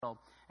So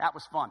that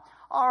was fun.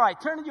 All right,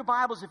 turn in your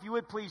Bibles, if you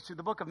would please, to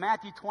the book of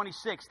Matthew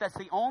 26. That's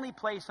the only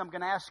place I'm going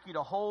to ask you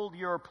to hold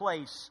your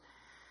place.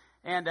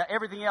 And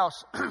everything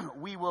else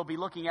we will be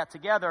looking at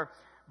together.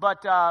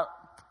 But I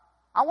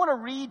want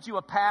to read you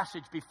a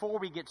passage before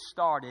we get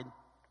started.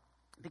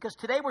 Because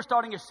today we're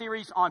starting a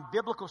series on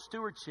biblical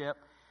stewardship.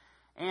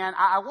 And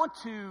I want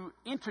to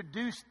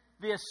introduce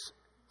this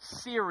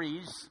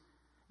series,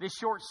 this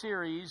short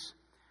series,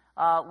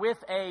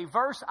 with a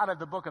verse out of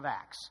the book of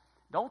Acts.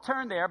 Don't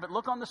turn there, but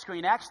look on the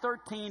screen. Acts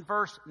 13,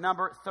 verse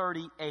number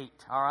 38.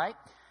 All right?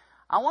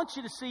 I want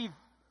you to see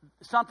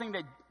something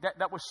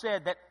that was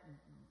said that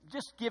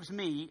just gives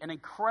me an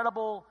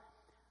incredible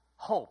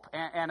hope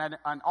and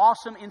an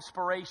awesome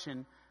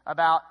inspiration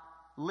about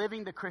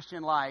living the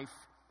Christian life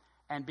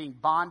and being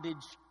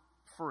bondage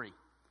free.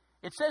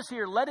 It says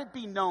here, "Let it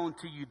be known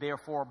to you,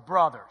 therefore,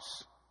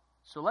 brothers."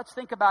 So let's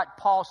think about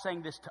Paul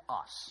saying this to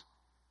us,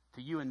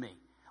 to you and me.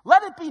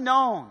 "Let it be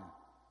known,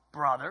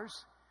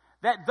 brothers,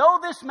 that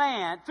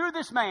through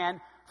this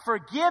man,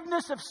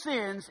 forgiveness of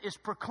sins is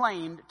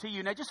proclaimed to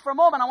you." Now, just for a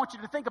moment, I want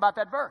you to think about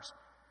that verse.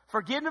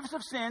 Forgiveness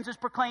of sins is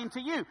proclaimed to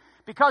you.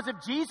 Because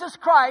of Jesus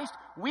Christ,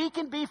 we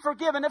can be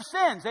forgiven of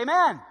sins.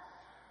 Amen.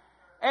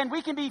 And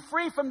we can be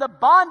free from the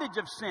bondage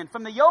of sin,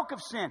 from the yoke of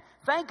sin.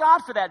 Thank God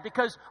for that,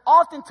 because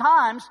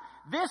oftentimes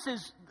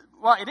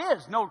it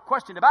is, no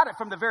question about it,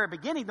 from the very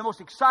beginning, the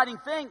most exciting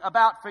thing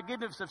about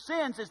forgiveness of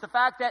sins is the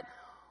fact that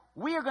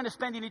we are going to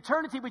spend an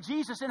eternity with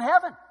Jesus in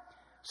heaven.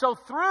 So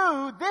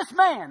through this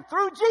man,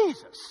 through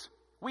Jesus,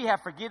 we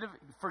have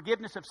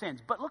forgiveness of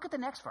sins. But look at the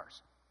next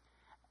verse.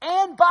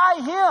 "And by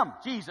him,"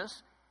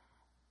 Jesus,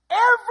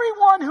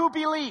 "everyone who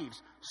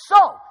believes."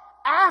 So,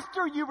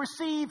 after you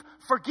receive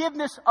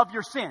forgiveness of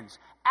your sins,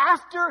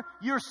 after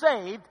you're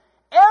saved,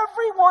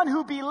 everyone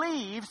who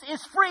believes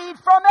is freed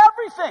from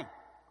everything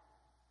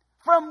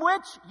from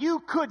which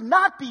you could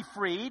not be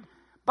freed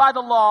by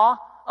the law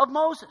of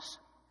Moses.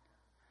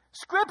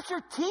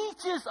 Scripture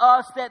teaches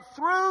us that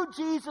through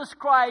Jesus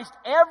Christ,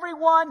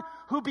 everyone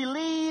who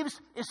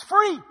believes is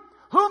free.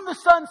 Whom the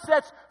Son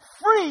sets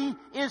free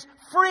is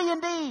free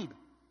indeed.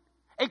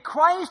 And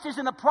Christ is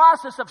in the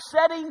process of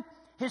setting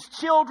his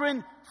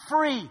children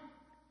free.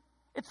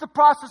 It's the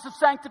process of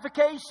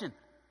sanctification.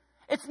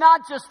 It's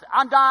not just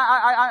I'm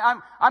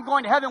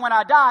going to heaven when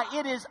I die.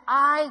 It is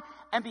I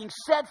am being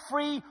set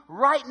free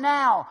right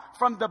now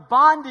from the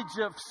bondage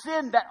of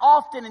sin that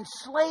often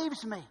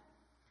enslaves me.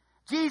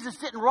 Jesus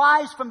didn't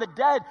rise from the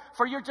dead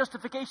for your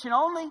justification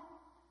only.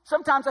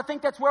 Sometimes I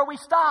think that's where we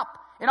stop.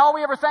 And all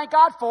we ever thank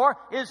God for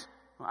is,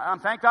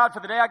 thank God for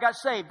the day I got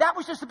saved. That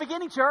was just the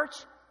beginning, church.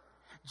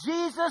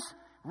 Jesus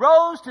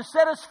rose to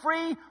set us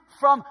free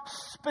from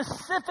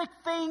specific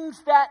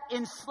things that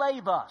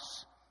enslave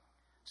us.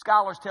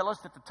 Scholars tell us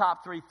that the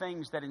top three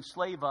things that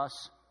enslave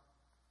us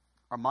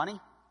are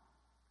money,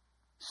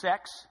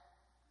 sex,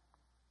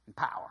 and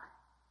power.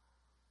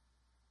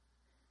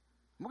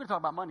 We're going to talk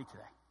about money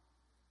today.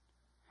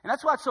 And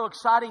that's why it's so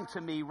exciting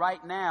to me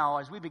right now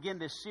as we begin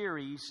this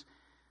series,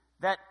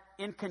 that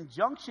in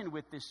conjunction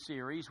with this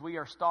series, we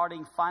are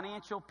starting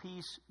Financial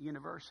Peace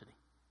University,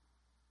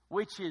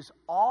 which is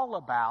all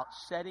about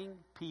setting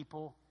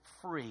people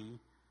free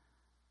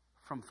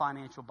from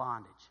financial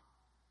bondage.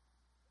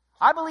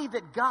 I believe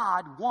that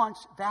God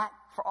wants that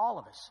for all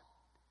of us.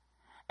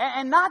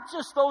 And not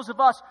just those of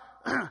us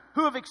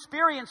who have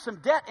experienced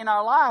some debt in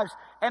our lives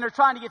and are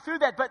trying to get through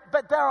that,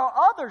 but there are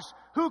others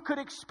who could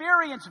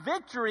experience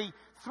victory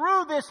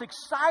through this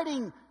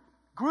exciting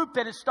group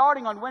that is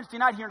starting on Wednesday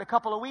night here in a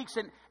couple of weeks.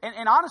 And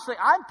honestly,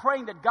 I'm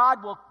praying that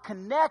God will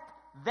connect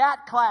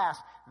that class,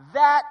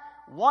 that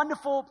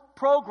wonderful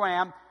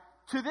program,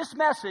 to this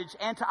message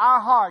and to our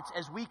hearts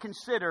as we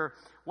consider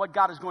what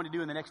God is going to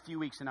do in the next few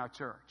weeks in our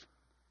church.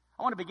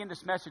 I want to begin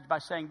this message by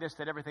saying this,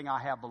 that everything I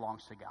have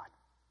belongs to God.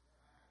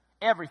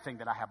 Everything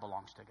that I have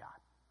belongs to God.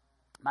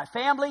 My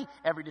family,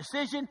 every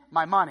decision,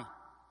 my money,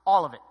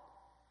 all of it.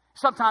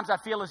 Sometimes I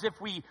feel as if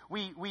we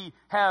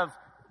have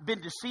been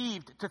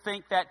deceived to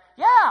think that,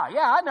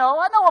 I know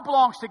what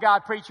belongs to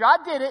God, preacher. I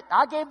did it.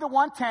 I gave the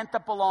 1/10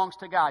 that belongs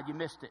to God. You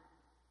missed it.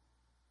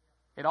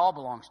 It all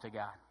belongs to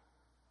God.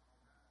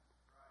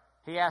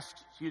 He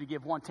asks you to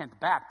give 1/10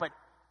 back, but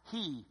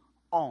he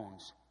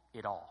owns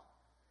it all.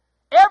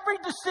 Every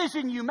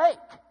decision you make,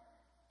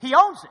 he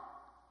owns it.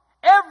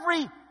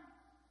 Every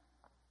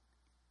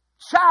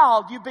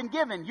child you've been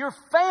given, your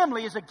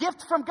family is a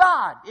gift from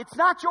God. It's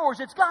not yours,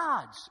 it's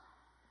God's.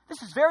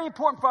 This is very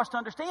important for us to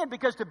understand,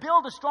 because to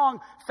build a strong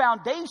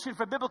foundation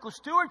for biblical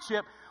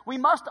stewardship, we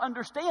must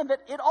understand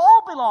that it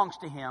all belongs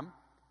to him.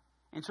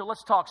 And so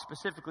let's talk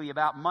specifically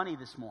about money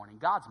this morning.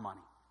 God's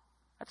money.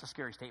 That's a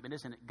scary statement,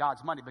 isn't it?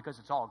 God's money, because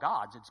it's all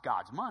God's. It's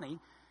God's money.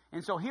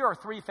 And so here are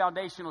three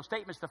foundational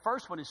statements. The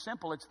first one is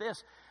simple. It's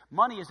this: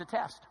 money is a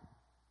test.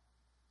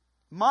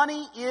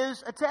 Money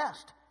is a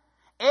test.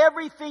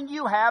 Everything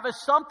you have is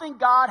something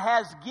God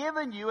has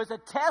given you as a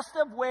test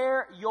of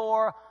where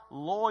your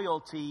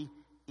loyalty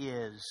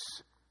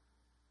is,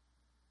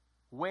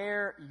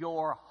 where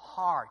your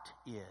heart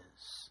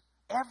is.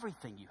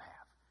 Everything you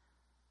have.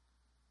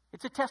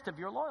 It's a test of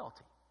your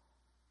loyalty.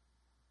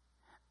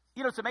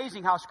 You know, it's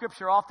amazing how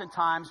Scripture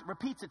oftentimes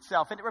repeats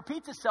itself, and it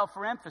repeats itself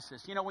for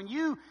emphasis. You know, when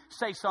you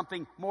say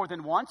something more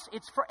than once,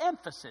 it's for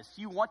emphasis.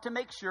 You want to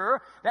make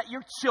sure that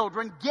your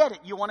children get it.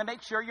 You want to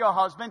make sure your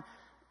husband,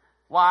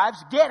 wives,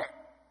 get it.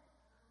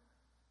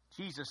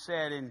 Jesus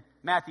said in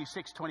Matthew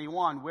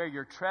 6:21, where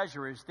your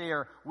treasure is,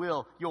 there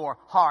will your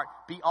heart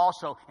be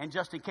also. And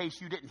just in case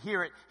you didn't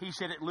hear it, he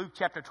said at Luke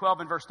chapter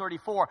 12 and verse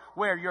 34,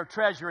 where your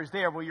treasure is,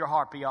 there will your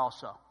heart be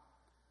also.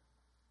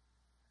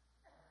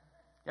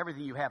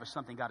 Everything you have is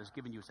something God has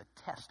given you as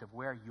a test of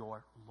where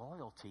your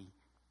loyalty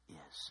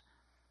is.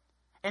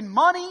 And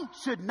money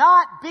should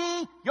not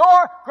be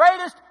your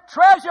greatest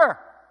treasure.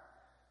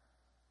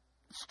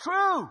 It's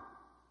true.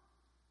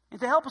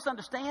 And to help us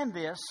understand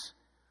this,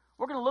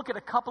 we're going to look at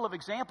a couple of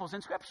examples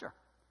in Scripture.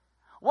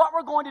 What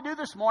we're going to do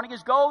this morning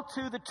is go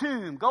to the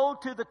tomb, go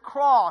to the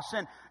cross,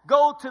 and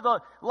go to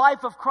the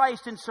life of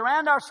Christ and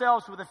surround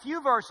ourselves with a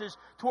few verses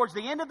towards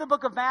the end of the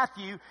book of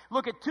Matthew,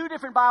 look at two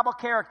different Bible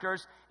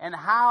characters and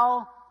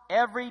how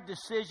every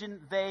decision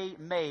they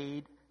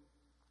made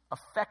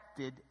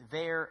affected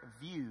their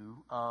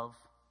view of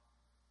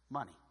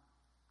money.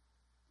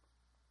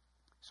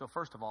 So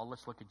first of all,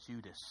 let's look at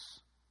Judas.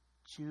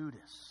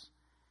 Judas.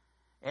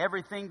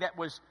 Everything that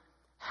was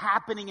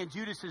happening in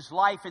Judas's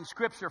life in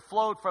Scripture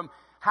flowed from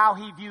how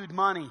he viewed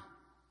money.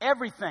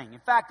 Everything. In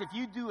fact, if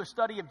you do a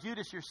study of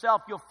Judas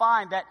yourself, you'll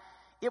find that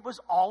it was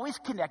always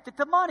connected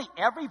to money.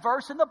 Every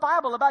verse in the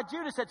Bible about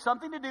Judas had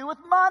something to do with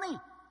money.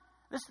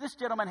 This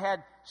gentleman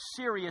had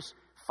serious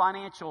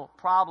financial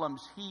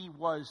problems. He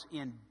was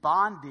in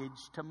bondage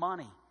to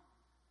money.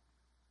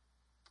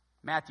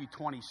 Matthew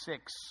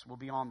 26 will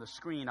be on the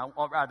screen,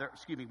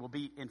 will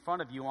be in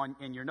front of you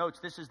in your notes.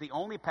 This is the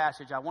only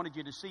passage I wanted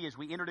you to see as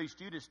we introduce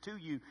Judas to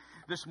you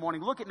this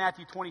morning. Look at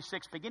Matthew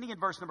 26, beginning in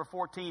verse number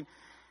 14.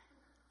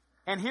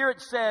 And here it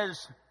says,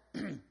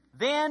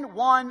 then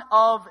one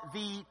of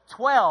the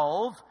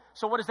 12,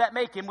 so what does that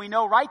make him? We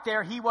know right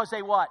there he was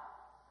a what?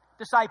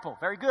 Disciple.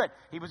 Very good.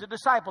 He was a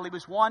disciple. He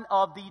was one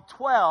of the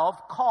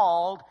 12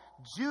 called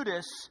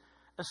Judas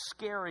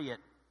Iscariot.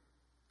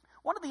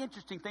 One of the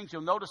interesting things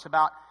you'll notice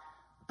about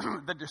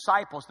the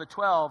disciples, the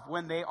 12,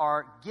 when they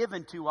are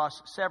given to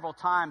us several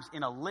times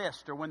in a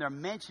list or when they're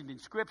mentioned in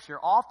Scripture,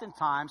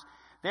 oftentimes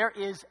there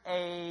is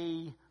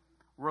a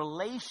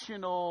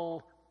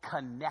relational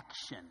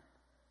connection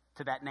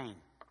to that name.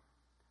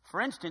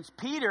 For instance,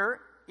 Peter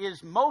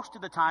is most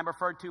of the time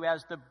referred to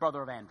as the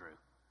brother of Andrew.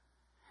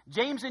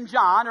 James and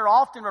John are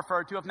often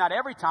referred to, if not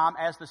every time,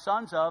 as the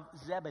sons of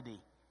Zebedee.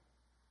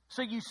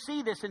 So you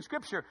see this in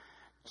Scripture.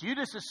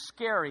 Judas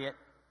Iscariot,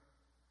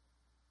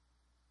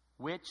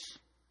 which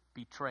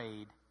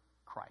betrayed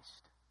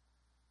Christ.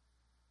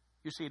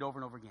 You see it over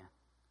and over again.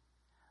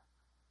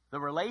 The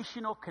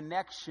relational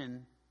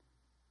connection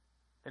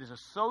that is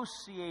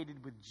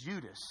associated with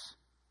Judas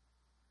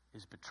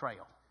is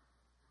betrayal.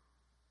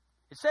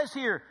 It says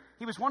here,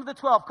 he was one of the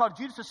 12 called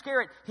Judas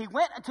Iscariot. He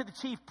went unto the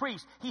chief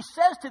priests. He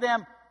says to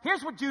them,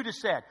 here's what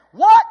Judas said,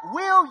 what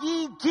will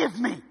ye give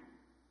me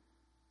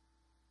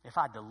if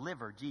I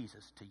deliver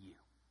Jesus to you?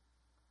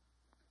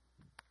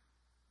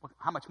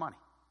 How much money?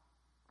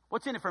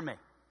 What's in it for me?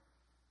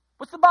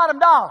 What's the bottom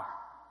dollar?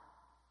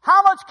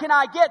 How much can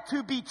I get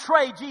to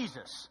betray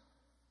Jesus?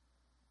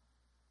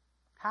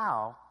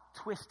 How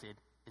twisted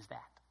is that?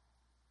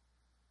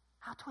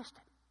 How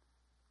twisted?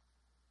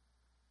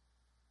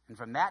 And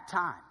from that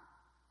time,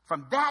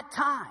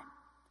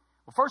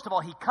 well, first of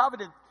all, he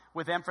coveted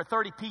with them for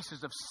 30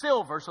 pieces of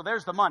silver. So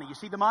there's the money. You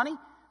see the money?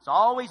 It's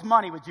always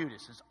money with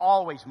Judas. It's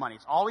always money.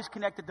 It's always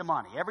connected to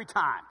money. Every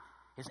time.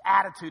 His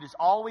attitude is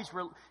always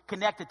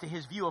connected to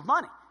his view of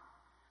money.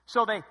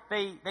 So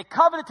they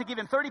coveted to give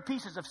him 30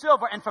 pieces of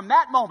silver. And from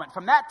that moment,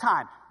 from that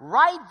time,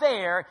 right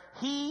there,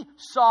 he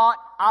sought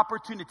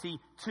opportunity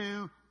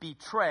to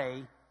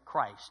betray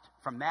Christ.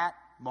 From that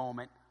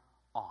moment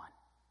on.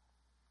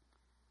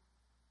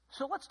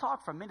 So let's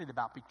talk for a minute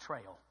about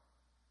betrayal.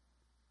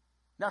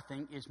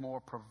 Nothing is more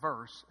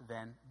perverse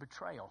than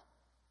betrayal.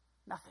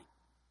 Nothing.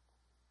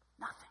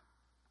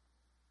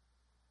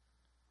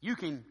 You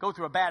can go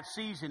through a bad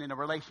season in a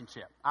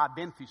relationship. I've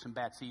been through some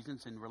bad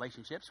seasons in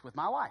relationships with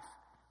my wife.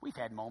 We've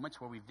had moments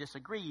where we've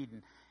disagreed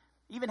and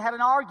even had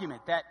an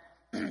argument that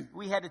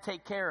we had to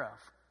take care of.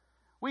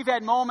 We've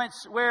had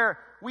moments where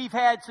we've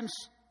had some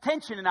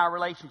tension in our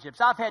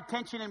relationships. I've had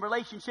tension in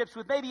relationships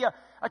with maybe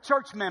a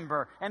church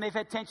member, and they've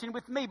had tension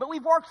with me, but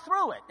we've worked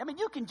through it. I mean,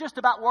 you can just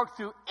about work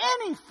through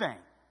anything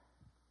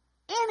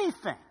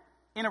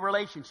in a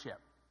relationship.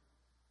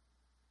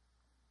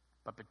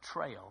 But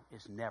betrayal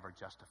is never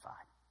justified.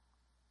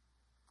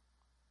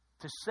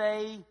 To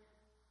say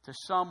to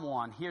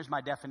someone, here's my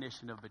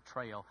definition of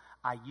betrayal,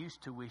 I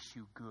used to wish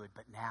you good,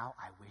 but now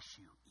I wish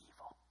you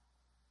evil.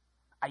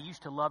 I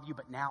used to love you,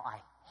 but now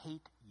I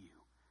hate you.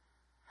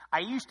 I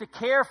used to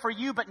care for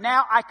you, but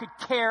now I could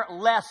care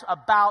less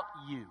about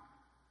you.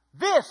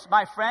 This,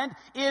 my friend,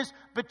 is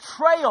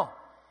betrayal.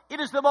 It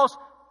is the most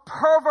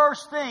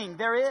perverse thing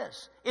there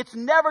is. It's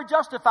never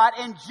justified.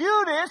 And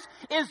Judas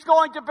is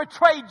going to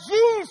betray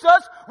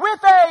Jesus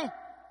with a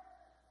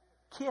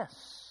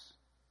kiss.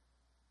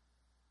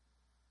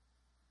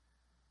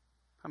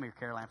 Come here,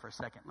 Caroline, for a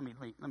second.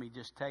 Let me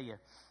just tell you.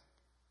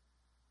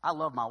 I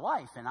love my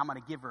wife, and I'm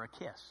going to give her a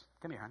kiss.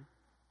 Come here, honey.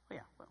 Oh, yeah.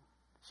 Well,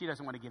 she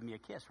doesn't want to give me a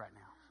kiss right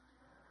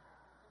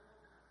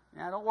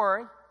now. Now, don't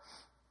worry.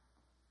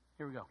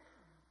 Here we go.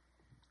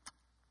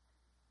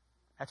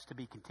 That's to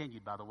be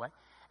continued, by the way.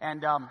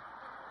 And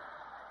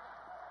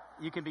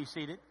you can be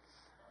seated.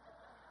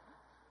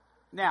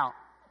 Now,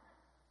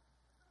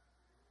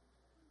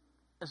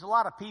 there's a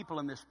lot of people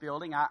in this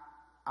building.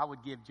 I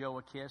would give Joe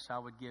a kiss. I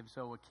would give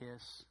Zoe a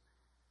kiss.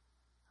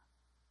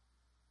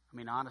 I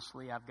mean,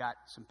 honestly, I've got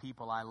some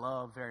people I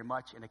love very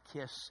much, and a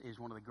kiss is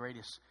one of the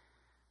greatest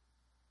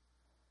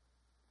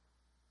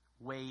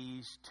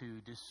ways to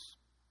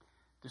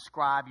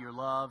describe your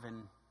love,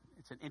 and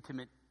it's an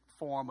intimate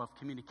form of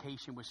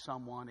communication with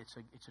someone. It's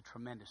a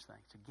tremendous thing.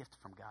 It's a gift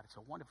from God. It's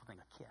a wonderful thing,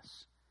 a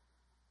kiss.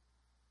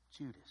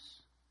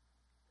 Judas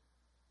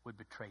would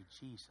betray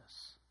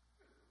Jesus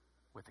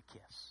with a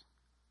kiss.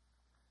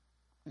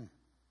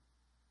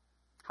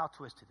 How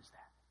twisted is that?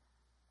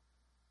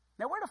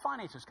 Now, where do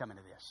finances come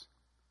into this?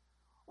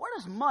 Where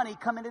does money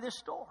come into this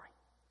story?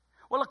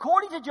 Well,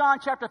 according to John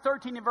chapter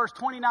 13 and verse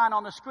 29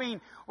 on the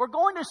screen, we're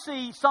going to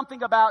see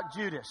something about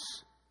Judas.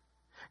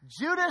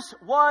 Judas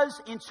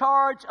was in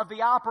charge of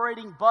the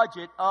operating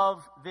budget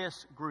of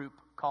this group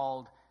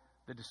called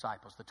the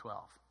disciples, the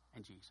 12,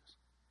 and Jesus.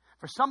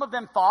 For some of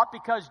them thought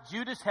because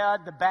Judas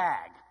had the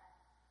bag.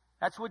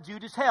 That's what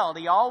Judas held.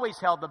 He always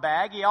held the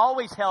bag. He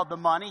always held the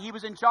money. He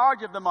was in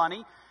charge of the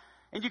money.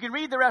 And you can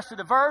read the rest of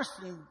the verse,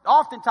 and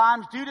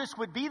oftentimes Judas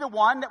would be the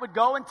one that would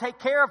go and take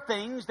care of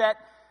things that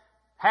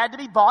had to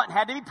be bought and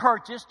had to be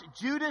purchased.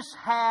 Judas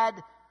had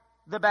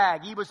the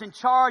bag. He was in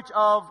charge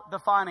of the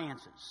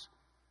finances.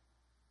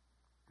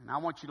 And I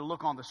want you to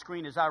look on the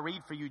screen as I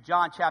read for you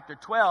John chapter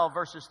 12,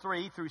 verses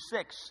 3 through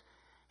 6.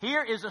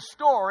 Here is a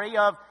story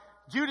of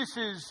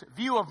Judas's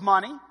view of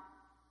money.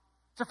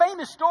 It's a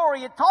famous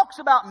story. It talks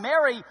about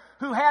Mary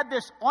who had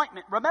this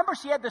ointment. Remember,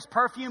 she had this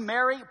perfume,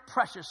 Mary,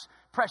 precious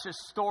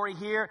story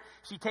here.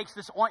 She takes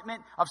this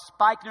ointment of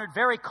spikenard,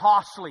 very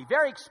costly,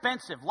 very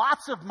expensive,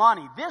 lots of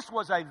money. This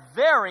was a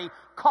very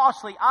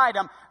costly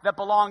item that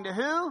belonged to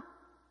who?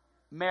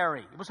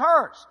 Mary. It was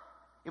hers.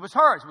 It was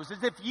hers. It was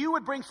as if you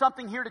would bring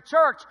something here to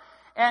church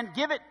and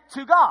give it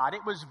to God.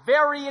 It was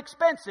very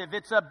expensive.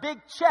 It's a big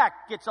check.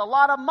 It's a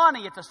lot of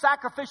money. It's a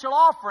sacrificial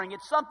offering.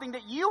 It's something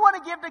that you want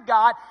to give to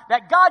God,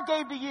 that God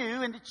gave to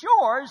you, and it's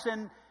yours,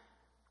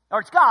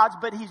 or it's God's,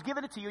 but He's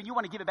given it to you, and you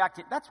want to give it back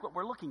to Him. That's what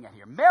we're looking at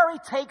here. Mary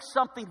takes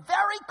something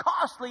very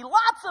costly,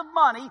 lots of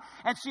money,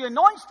 and she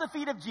anoints the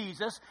feet of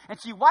Jesus, and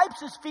she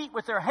wipes His feet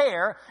with her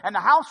hair, and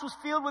the house was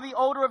filled with the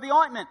odor of the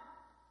ointment.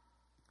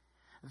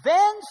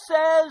 Then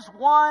says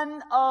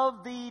one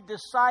of the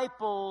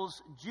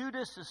disciples,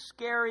 Judas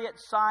Iscariot,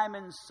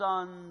 Simon's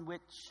son,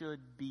 which should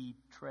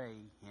betray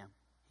him.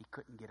 He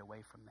couldn't get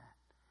away from that.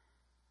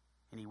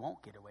 And he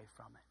won't get away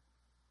from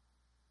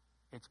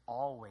it. It's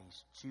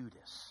always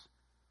Judas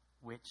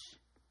which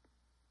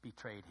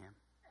betrayed him.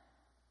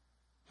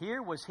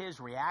 Here was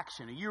his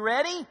reaction. Are you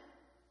ready?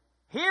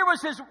 Here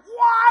was his,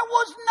 why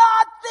was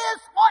not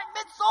this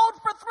ointment sold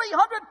for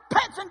 300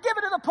 pence and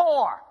given to the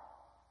poor?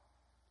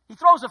 He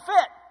throws a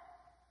fit.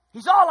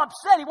 He's all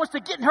upset. He wants to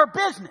get in her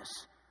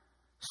business.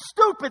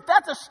 Stupid.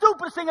 That's the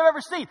stupidest thing I've ever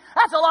seen.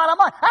 That's a lot of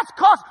money. That's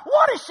cost.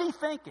 What is she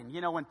thinking?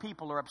 You know, when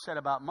people are upset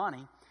about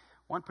money,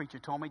 one preacher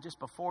told me, just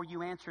before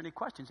you answer any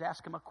questions,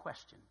 ask him a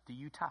question. Do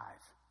you tithe?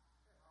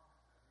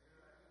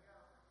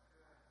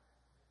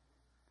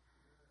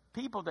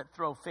 People that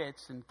throw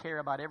fits and care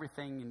about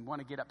everything and want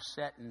to get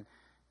upset and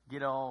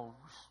get all,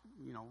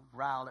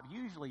 riled up,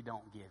 usually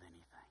don't give anything.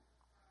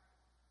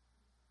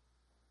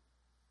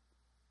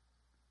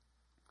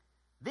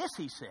 This,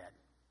 he said.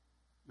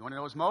 You want to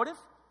know his motive?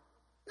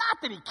 Not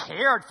that he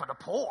cared for the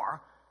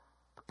poor,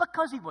 but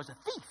because he was a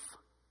thief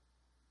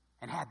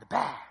and had the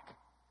bag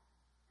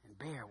and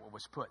bear what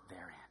was put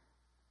therein.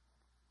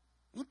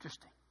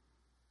 Interesting.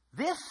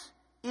 This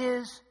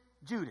is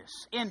Judas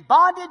in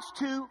bondage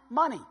to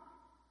money.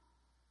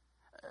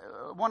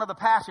 One of the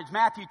passage,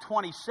 Matthew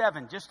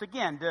 27, just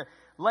again to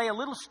lay a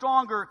little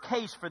stronger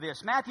case for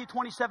this. Matthew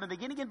 27,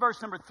 beginning in verse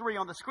number 3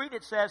 on the screen,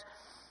 it says,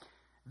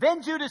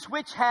 Then Judas,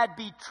 which had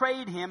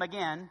betrayed him,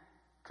 again,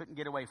 couldn't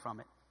get away from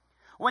it,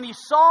 when he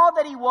saw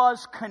that he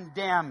was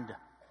condemned.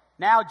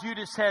 Now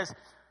Judas has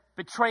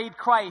betrayed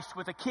Christ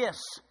with a kiss.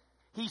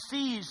 He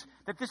sees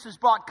that this has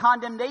brought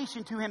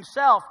condemnation to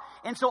himself.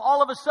 And so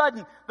all of a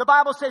sudden, the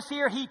Bible says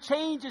here, he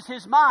changes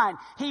his mind.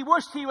 He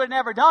wished he would have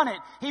never done it.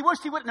 He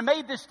wished he wouldn't have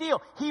made this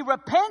deal. He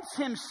repents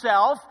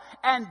himself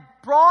and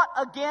brought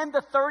again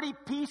the 30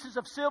 pieces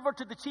of silver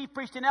to the chief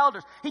priests and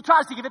elders. He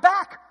tries to give it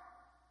back.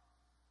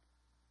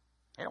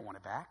 They don't want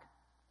it back.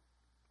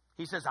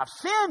 He says, I've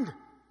sinned.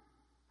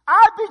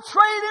 I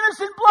betrayed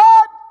innocent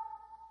blood.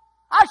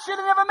 I should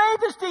have never made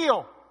this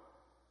deal.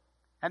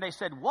 And they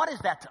said, what is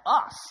that to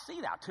us? See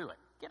thou to it.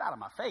 Get out of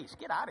my face.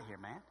 Get out of here,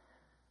 man.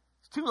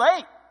 It's too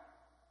late.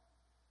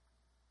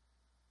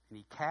 And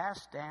he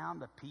casts down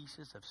the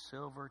pieces of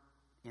silver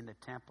in the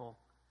temple.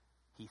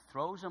 He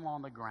throws them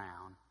on the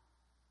ground.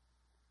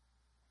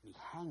 And he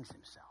hangs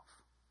himself.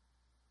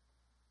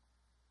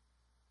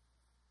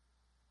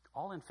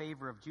 All in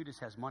favor of Judas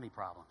has money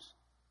problems.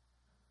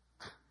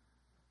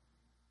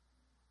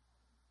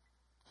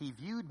 He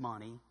viewed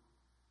money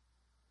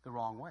the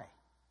wrong way.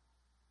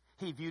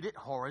 He viewed it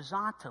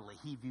horizontally.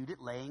 He viewed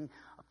it laying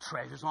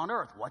treasures on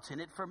earth. What's in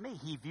it for me?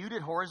 He viewed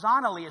it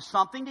horizontally as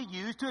something to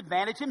use to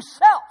advantage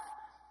himself.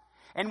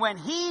 And when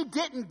he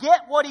didn't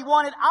get what he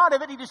wanted out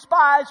of it, he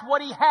despised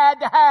what he had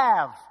to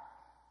have.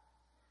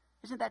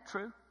 Isn't that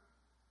true?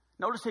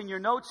 Notice in your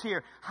notes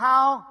here,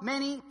 how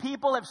many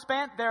people have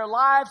spent their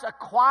lives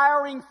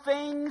acquiring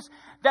things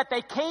that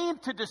they came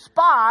to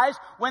despise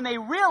when they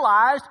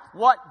realized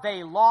what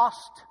they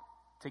lost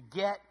to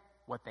get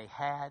what they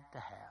had to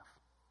have.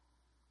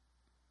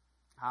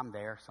 I'm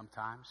there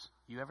sometimes.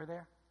 You ever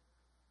there?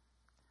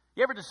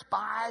 You ever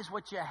despise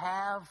what you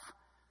have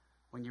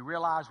when you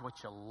realize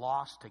what you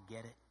lost to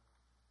get it?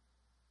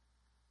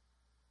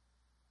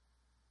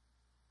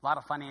 A lot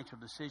of financial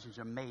decisions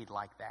are made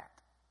like that.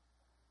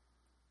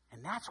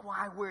 And that's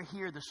why we're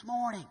here this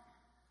morning,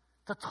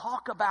 to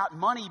talk about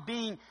money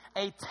being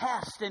a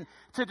test and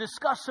to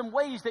discuss some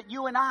ways that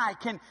you and I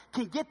can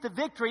get the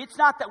victory. It's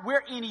not that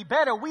we're any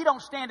better. We don't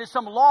stand in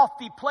some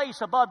lofty place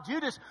above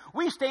Judas.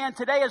 We stand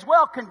today as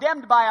well,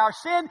 condemned by our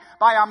sin,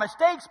 by our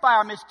mistakes, by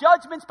our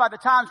misjudgments, by the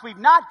times we've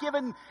not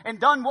given and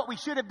done what we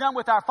should have done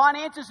with our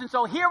finances. And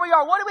so here we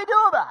are. What do we do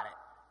about it?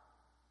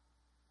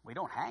 We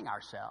don't hang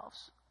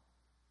ourselves,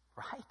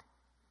 right?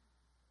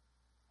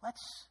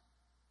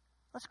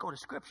 Let's go to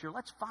Scripture.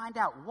 Let's find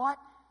out why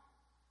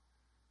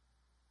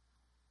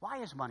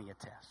is money a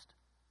test?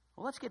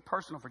 Well, let's get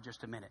personal for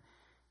just a minute.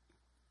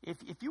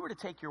 If you were to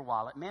take your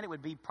wallet, man, it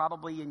would be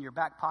probably in your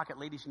back pocket,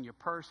 ladies, in your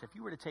purse. If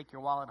you were to take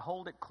your wallet,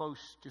 hold it close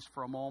just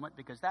for a moment,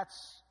 because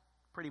that's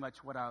pretty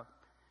much what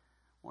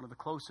one of the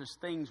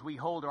closest things we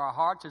hold to our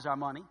hearts is our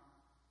money.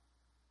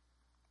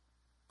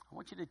 I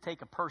want you to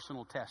take a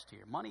personal test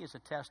here. Money is a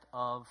test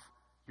of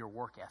your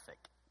work ethic.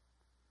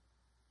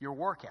 Your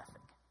work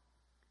ethic.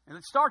 And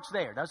it starts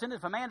there, doesn't it?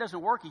 If a man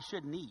doesn't work, he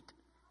shouldn't eat.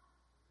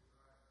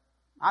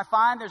 I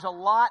find there's a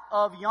lot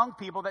of young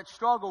people that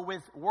struggle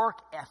with work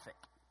ethic.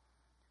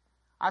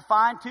 I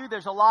find, too,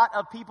 there's a lot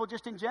of people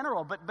just in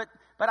general. But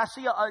I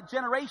see a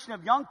generation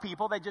of young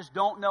people that just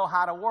don't know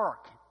how to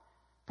work,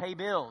 pay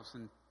bills.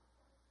 And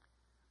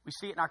we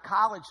see it in our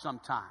college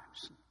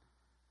sometimes.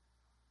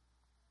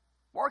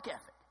 Work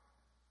ethic.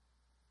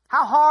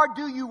 How hard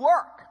do you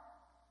work?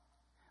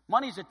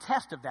 Money is a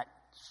test of that.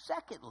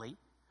 Secondly,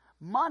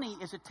 money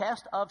is a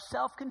test of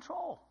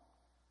self-control.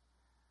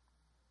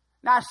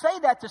 Now, I say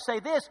that to say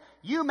this.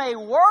 You may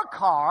work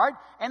hard,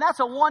 and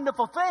that's a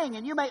wonderful thing,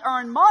 and you may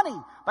earn money.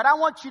 But I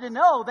want you to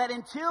know that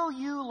until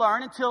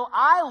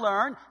I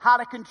learn how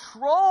to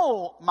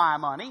control my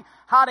money,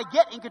 how to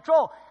get in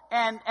control,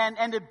 and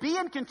to be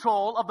in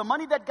control of the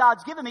money that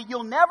God's given me,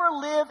 you'll never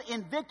live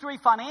in victory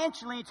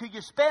financially until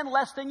you spend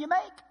less than you make.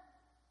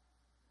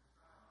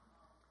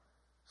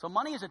 So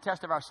money is a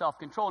test of our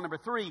self-control. Number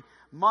 3,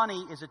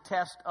 money is a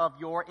test of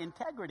your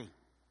integrity.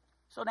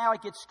 So now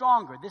it gets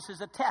stronger. This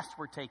is a test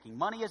we're taking.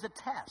 Money is a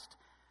test.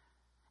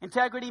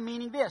 Integrity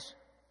meaning this.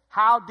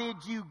 How did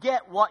you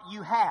get what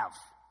you have?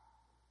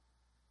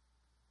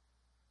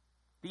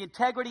 The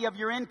integrity of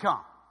your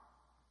income.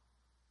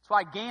 That's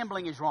why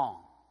gambling is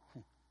wrong.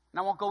 And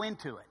I won't go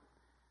into it.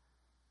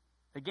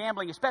 The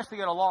gambling,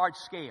 especially at a large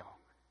scale,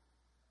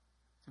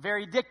 it's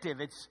very addictive.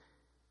 That's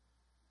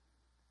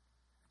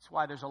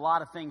why there's a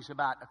lot of things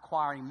about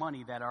acquiring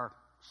money that are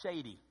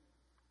shady.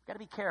 You've got to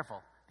be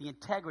careful. The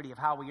integrity of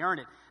how we earn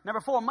it. Number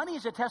 4, money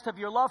is a test of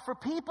your love for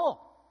people.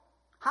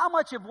 How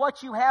much of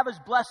what you have is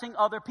blessing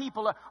other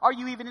people? Are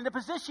you even in a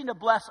position to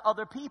bless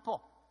other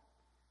people?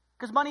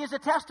 Because money is a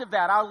test of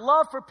that. Our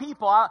love for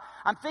people.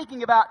 I'm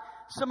thinking about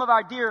some of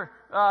our dear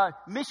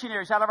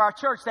missionaries out of our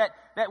church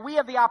that we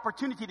have the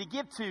opportunity to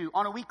give to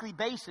on a weekly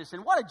basis.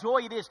 And what a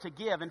joy it is to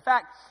give. In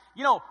fact,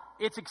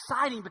 it's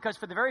exciting because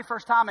for the very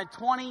first time in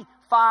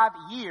 25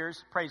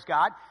 years, praise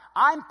God,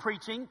 I'm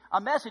preaching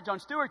a message on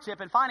stewardship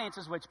and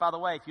finances, which, by the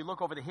way, if you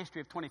look over the history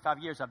of 25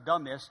 years, I've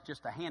done this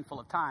just a handful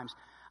of times.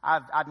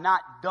 I've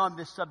not done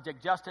this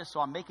subject justice,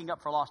 so I'm making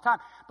up for lost time.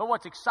 But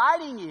what's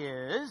exciting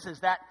is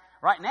that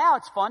right now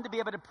it's fun to be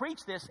able to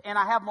preach this, and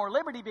I have more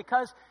liberty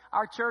because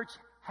our church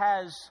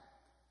has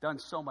done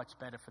so much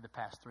better for the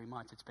past 3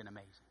 months. It's been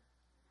amazing.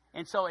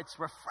 And so it's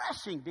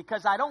refreshing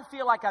because I don't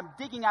feel like I'm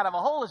digging out of a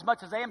hole as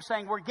much as I am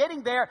saying we're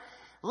getting there.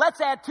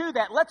 Let's add to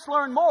that. Let's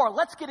learn more.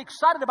 Let's get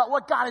excited about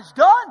what God has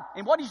done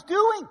and what He's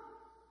doing.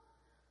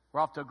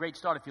 We're off to a great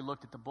start if you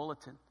looked at the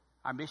bulletin.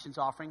 Our missions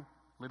offering,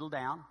 little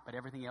down, but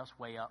everything else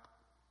way up.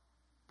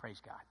 Praise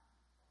God.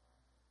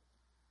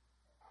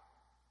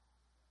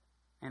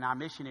 And our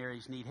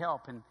missionaries need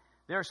help. And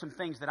there are some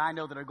things that I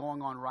know that are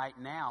going on right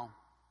now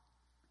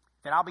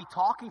that I'll be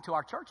talking to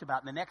our church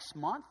about in the next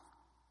month.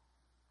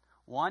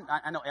 One,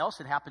 I know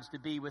Elson happens to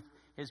be with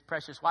his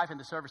precious wife in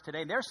the service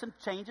today. And there's some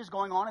changes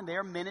going on in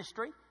their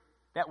ministry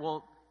that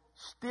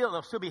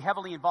they'll still be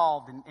heavily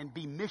involved and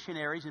be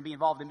missionaries and be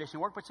involved in mission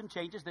work, but some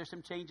changes. There's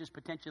some changes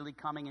potentially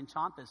coming in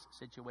Chanta's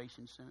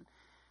situation soon.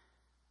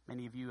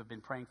 Many of you have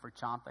been praying for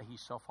Chanta.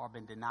 He's so far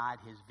been denied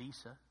his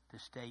visa to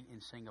stay in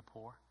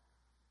Singapore.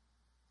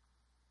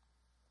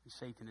 And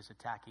Satan is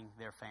attacking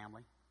their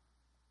family.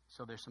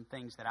 So there's some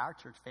things that our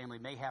church family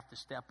may have to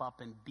step up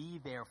and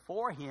be there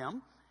for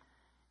him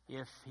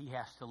if he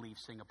has to leave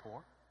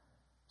Singapore.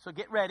 So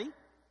get ready.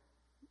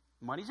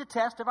 Money's a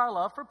test of our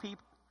love for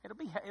people. It'll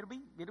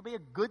be a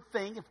good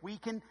thing if we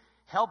can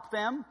help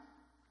them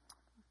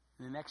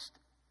in the next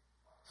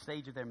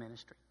stage of their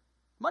ministry.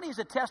 Money is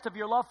a test of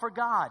your love for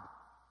God.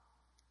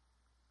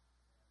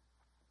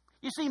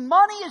 You see,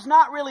 money is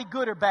not really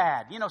good or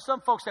bad. You know, some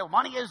folks say, well,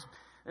 money is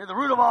the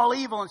root of all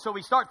evil, and so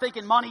we start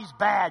thinking money's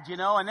bad, you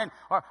know, and then,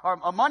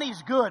 or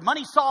money's good.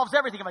 Money solves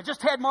everything. If I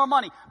just had more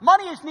money.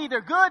 Money is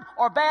neither good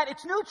or bad.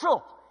 It's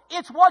neutral.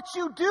 It's what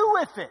you do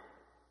with it.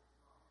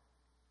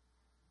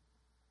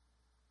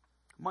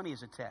 Money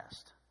is a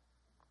test.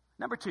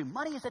 Number 2,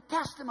 money is a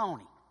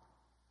testimony.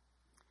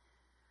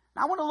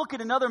 Now, I want to look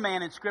at another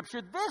man in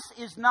Scripture.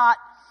 This is not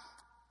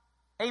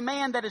a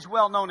man that is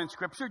well known in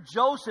Scripture.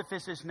 Joseph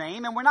is his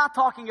name, and we're not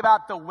talking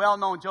about the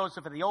well-known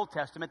Joseph of the Old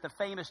Testament, the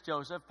famous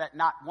Joseph that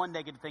not one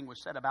negative thing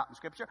was said about in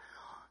Scripture,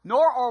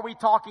 nor are we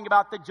talking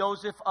about the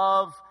Joseph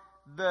of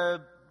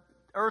the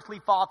earthly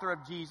father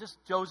of Jesus,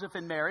 Joseph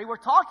and Mary. We're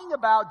talking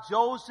about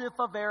Joseph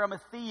of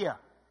Arimathea,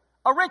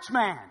 a rich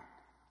man,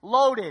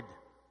 loaded,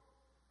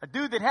 a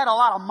dude that had a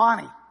lot of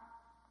money.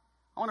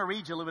 I want to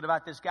read you a little bit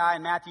about this guy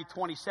in Matthew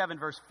 27,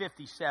 verse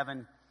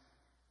 57.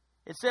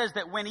 It says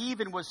that when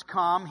even was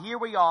come, here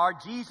we are,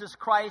 Jesus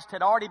Christ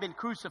had already been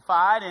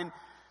crucified, and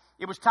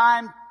it was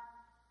time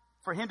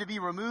for him to be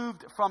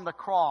removed from the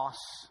cross.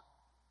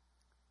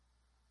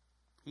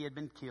 He had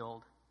been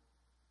killed.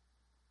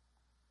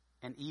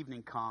 And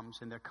evening comes,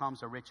 and there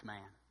comes a rich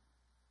man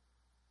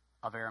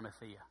of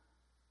Arimathea.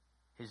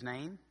 His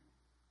name,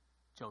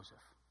 Joseph,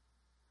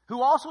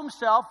 who also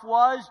himself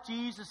was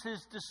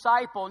Jesus'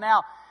 disciple.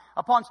 Now,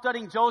 upon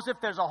studying Joseph,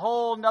 there's a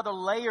whole nother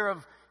layer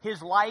of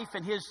his life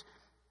and his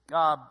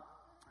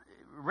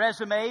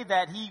resume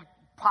that he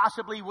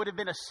possibly would have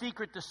been a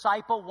secret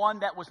disciple,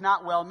 one that was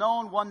not well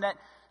known, one that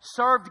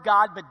served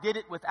God but did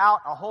it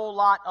without a whole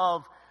lot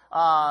of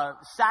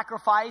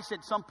sacrifice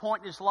at some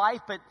point in his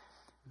life. But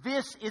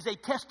this is a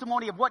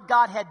testimony of what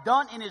God had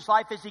done in his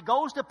life as he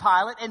goes to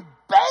Pilate and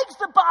begs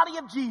the body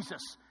of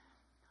Jesus.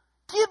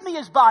 Give me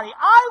his body.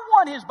 I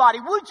want his body.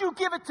 Would you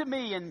give it to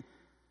me? And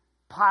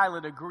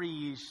Pilate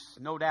agrees.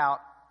 No doubt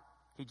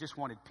he just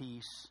wanted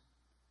peace.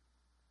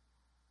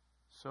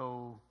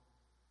 So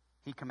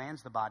he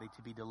commands the body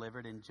to be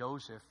delivered, and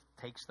Joseph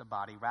takes the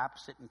body,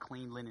 wraps it in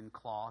clean linen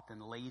cloth,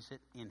 and lays it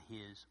in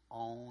his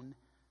own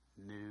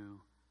new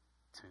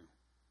tomb.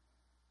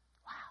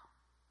 Wow.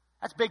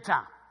 That's big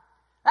time.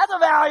 That's a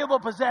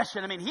valuable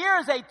possession. I mean,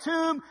 here's a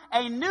tomb,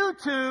 a new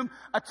tomb,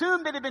 a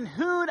tomb that had been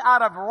hewn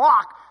out of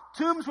rock.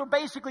 Tombs were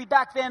basically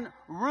back then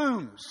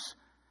rooms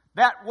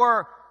that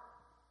were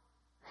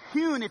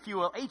hewn, if you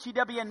will,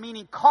 H-E-W-N,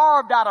 meaning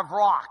carved out of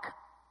rock.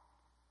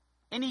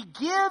 And he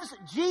gives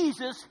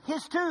Jesus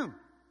his tomb.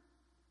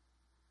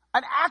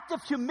 An act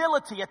of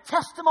humility, a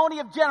testimony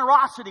of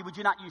generosity.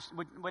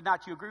 Would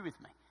not you agree with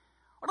me?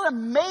 What an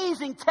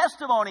amazing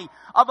testimony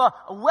of a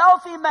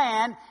wealthy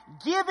man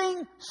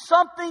giving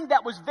something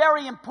that was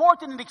very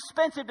important and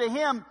expensive to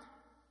him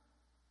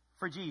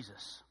for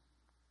Jesus.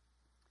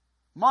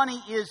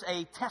 Money is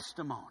a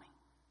testimony.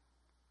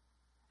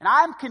 And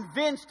I'm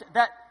convinced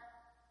that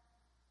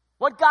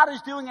what God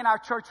is doing in our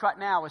church right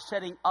now is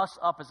setting us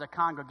up as a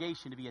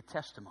congregation to be a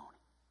testimony.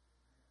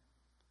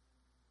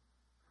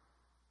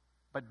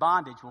 But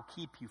bondage will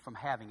keep you from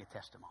having a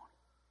testimony.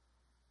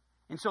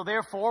 And so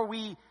therefore,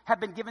 we have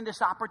been given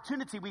this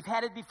opportunity. We've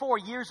had it before,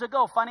 years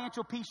ago,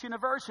 Financial Peace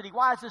University.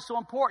 Why is this so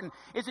important?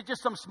 Is it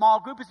just some small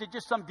group? Is it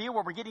just some deal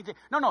where we're getting to...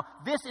 No,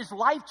 this is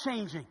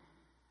life-changing.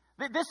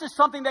 This is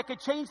something that could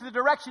change the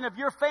direction of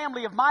your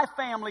family, of my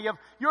family, of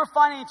your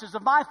finances,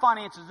 of my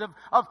finances,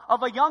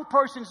 of a young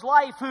person's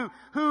life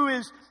who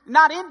is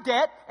not in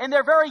debt, and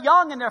they're very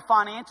young in their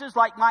finances,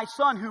 like my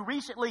son who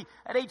recently,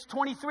 at age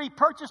 23,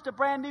 purchased a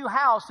brand new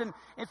house, and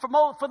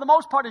for the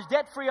most part is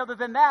debt-free other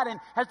than that,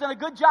 and has done a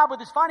good job with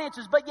his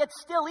finances, but yet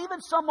still,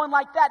 even someone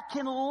like that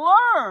can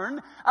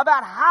learn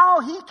about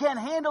how he can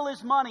handle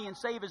his money and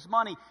save his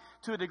money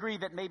to a degree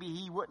that maybe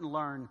he wouldn't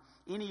learn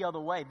any other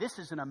way. This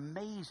is an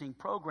amazing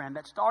program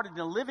that started in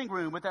a living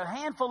room with a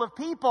handful of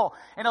people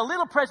and a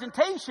little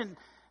presentation,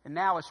 and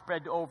now is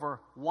spread to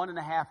over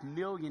 1.5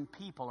 million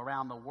people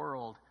around the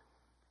world.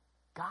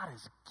 God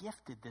has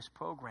gifted this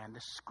program,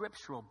 this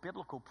scriptural,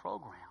 biblical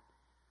program,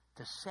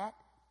 to set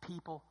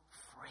people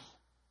free.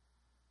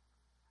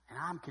 And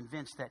I'm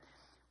convinced that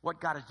what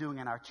God is doing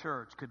in our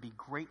church could be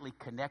greatly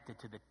connected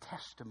to the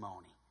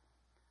testimony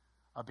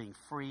of being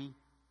free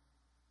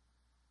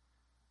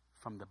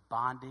from the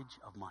bondage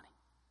of money.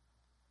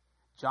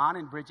 John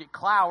and Bridget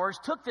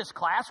Clowers took this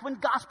class when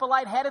Gospel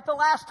Light had it the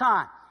last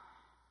time.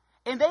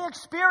 And they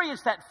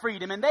experienced that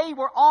freedom, and they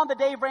were on the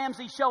Dave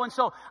Ramsey Show. And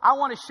so I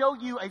want to show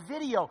you a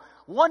video,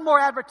 one more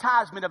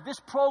advertisement of this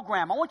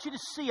program. I want you to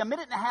see a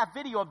 1.5-minute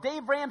video of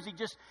Dave Ramsey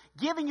just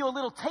giving you a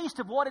little taste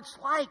of what it's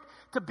like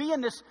to be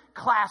in this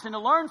class and to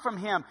learn from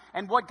him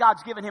and what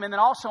God's given him. And then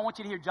also I want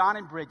you to hear John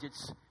and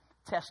Bridget's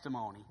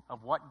testimony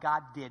of what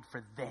God did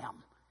for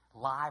them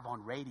live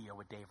on radio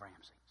with Dave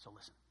Ramsey. So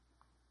listen.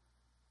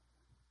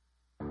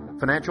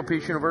 Financial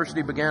Peace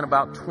University began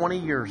about 20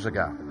 years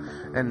ago,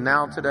 and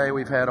now today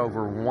we've had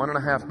over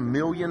 1.5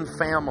 million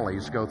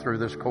families go through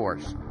this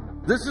course.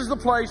 This is the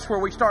place where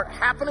we start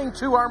happening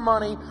to our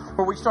money,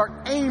 where we start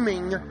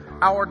aiming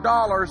our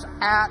dollars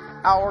at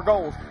our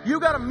goals. You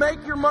got to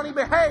make your money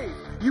behave.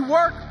 You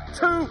work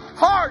too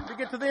hard to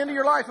get to the end of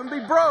your life and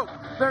be broke.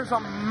 There's a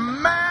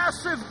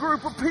massive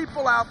group of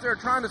people out there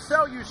trying to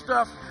sell you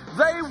stuff.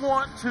 They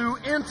want to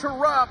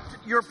interrupt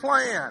your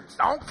plans.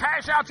 Don't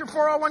cash out your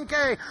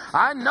 401k.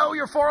 I know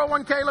your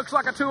 401k looks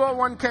like a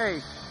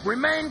 201k.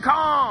 Remain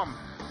calm.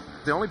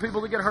 The only people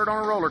that get hurt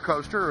on a roller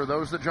coaster are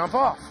those that jump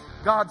off.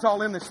 God's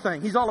all in this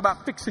thing. He's all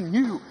about fixing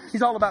you.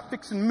 He's all about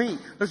fixing me.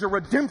 There's a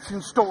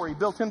redemption story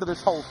built into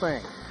this whole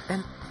thing.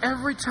 And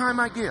every time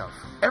I give,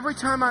 every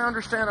time I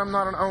understand I'm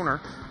not an owner,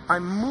 I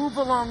move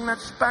along that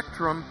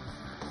spectrum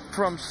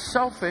from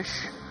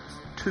selfish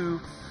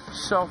to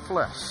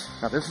selfless.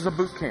 Now, this is a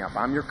boot camp.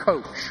 I'm your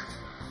coach.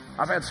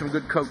 I've had some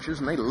good coaches,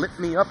 and they lit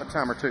me up a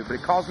time or two, but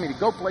it caused me to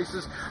go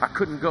places I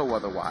couldn't go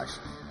otherwise.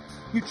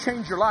 You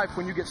change your life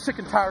when you get sick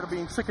and tired of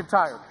being sick and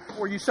tired,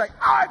 or you say,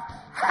 I've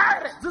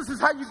had it. This is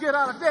how you get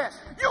out of debt.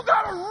 You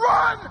got to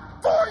run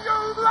for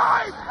your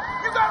life.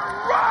 You got to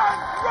run.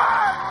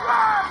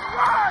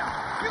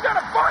 You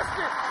got to bust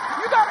it.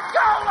 You got to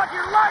go like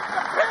your life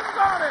depends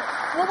on it.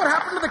 What would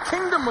happen to the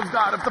kingdom of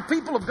God if the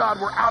people of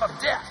God were out of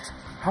debt?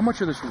 How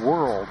much of this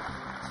world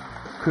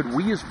could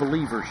we as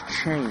believers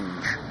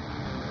change?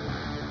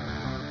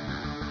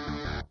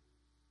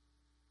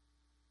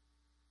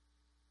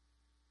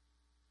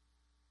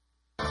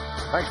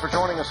 Thanks for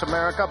joining us,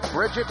 America.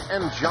 Bridget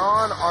and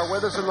John are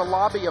with us in the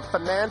lobby of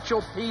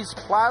Financial Peace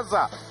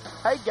Plaza.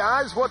 Hey,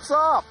 guys, what's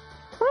up?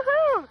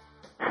 Woohoo!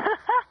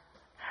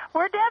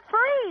 We're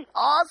debt-free.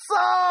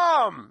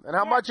 Awesome! And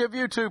how much have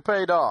you two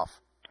paid off?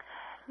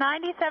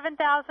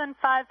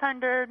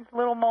 $97,500, a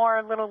little more,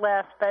 a little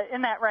less, but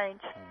in that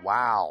range.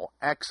 Wow,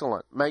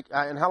 excellent.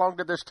 And how long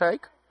did this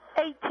take?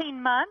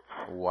 18 months.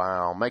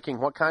 Wow, making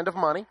what kind of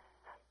money?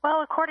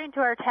 Well, according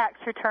to our tax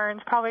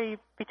returns, probably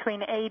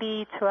between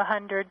 80 to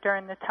 100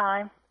 during the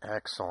time.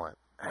 Excellent.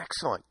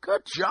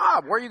 Good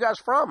job. Where are you guys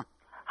from?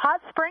 Hot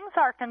Springs,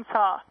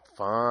 Arkansas.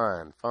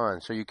 Fun.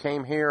 So you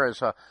came here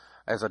as a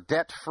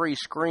debt-free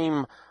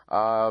scream,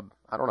 a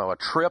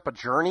trip, a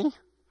journey?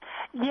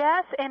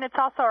 Yes, and it's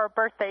also our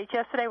birthdays.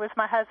 Yesterday was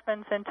my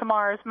husband's and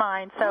tomorrow's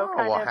mine. So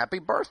happy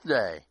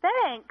birthday.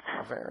 Thanks.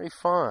 Very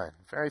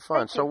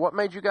fun. So what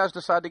made you guys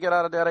decide to get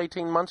out of debt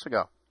 18 months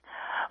ago?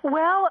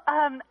 Well,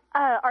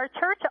 our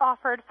church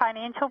offered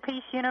Financial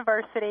Peace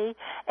University,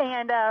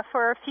 and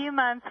for a few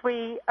months,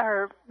 the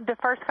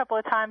first couple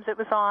of times it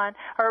was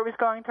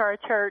going to our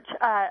church,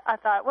 I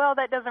thought, well,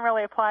 that doesn't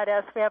really apply to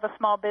us. We have a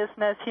small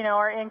business,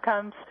 our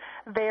income's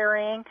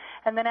varying.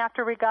 And then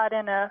after we got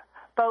in a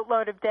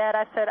boatload of debt,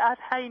 I said, I've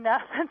had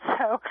enough. And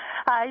so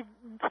I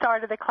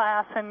started the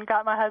class and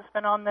got my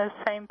husband on the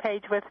same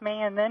page with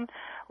me. And then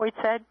we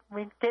said,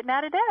 we're getting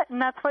out of debt. And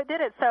that's what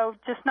did it. So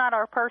just not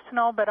our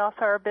personal, but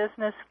also our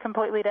business,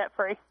 completely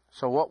debt-free.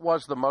 So what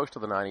was the most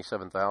of the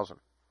 $97,000?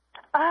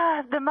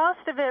 The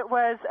most of it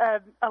was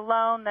a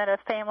loan that a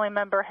family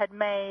member had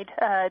made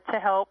to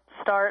help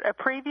start a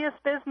previous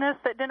business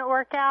that didn't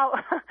work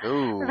out.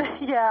 Ooh.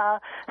 Yeah.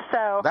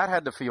 So that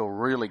had to feel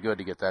really good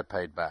to get that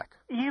paid back.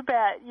 You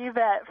bet,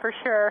 for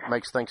sure.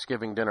 Makes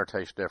Thanksgiving dinner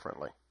taste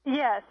differently.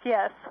 Yes.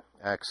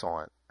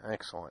 Excellent.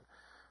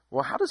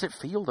 Well, how does it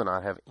feel to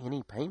not have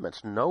any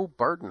payments, no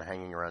burden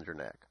hanging around your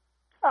neck?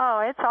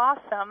 Oh, it's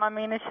awesome. I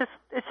mean, it's just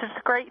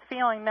a great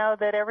feeling, know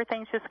that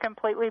everything's just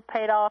completely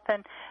paid off,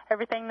 and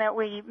everything that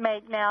we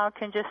make now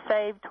can just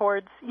save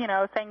towards,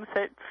 things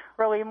that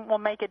really will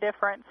make a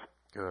difference.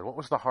 Good. What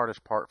was the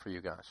hardest part for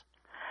you guys?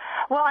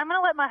 Well, I'm going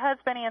to let my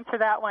husband answer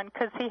that one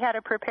because he had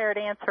a prepared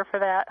answer for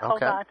that. Okay.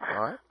 Hold on.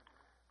 All right.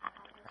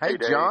 Hey,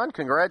 John,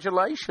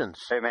 congratulations.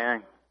 Hey,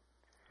 man.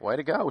 Way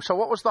to go. So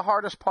what was the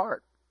hardest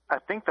part? I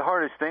think the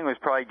hardest thing was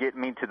probably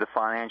getting me to the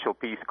Financial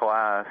Peace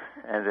class.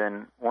 And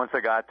then once I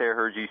got there,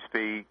 heard you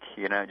speak,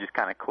 it just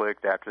kind of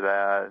clicked after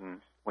that, and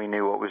we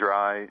knew what was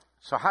right.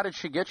 So how did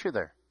she get you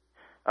there?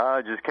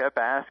 Just kept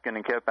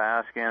asking.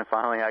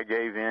 Finally, I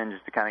gave in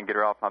just to kind of get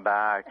her off my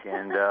back.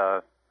 And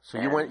so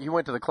you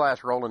went to the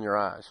class rolling your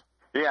eyes.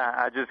 Yeah,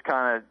 I just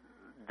kind of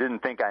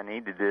didn't think I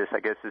needed this, I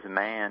guess, as a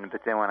man.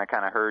 But then when I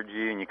kind of heard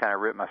you and you kind of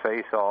ripped my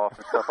face off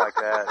and stuff like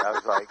that, I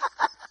was like,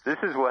 this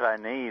is what I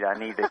need. I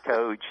need a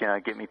coach,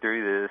 get me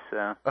through this.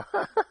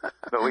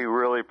 But we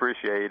really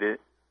appreciate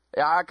it.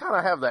 Yeah, I kind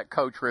of have that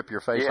coach rip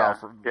your face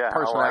off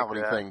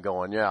personality thing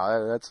going.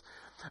 Yeah, that's.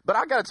 But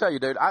I got to tell you,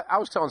 dude, I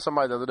was telling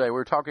somebody the other day, we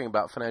were talking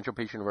about Financial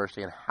Peace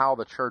University and how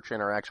the church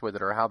interacts with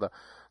it, or how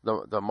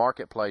the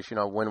marketplace.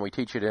 When we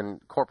teach it in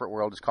corporate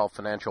world, it's called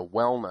financial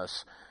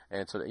wellness,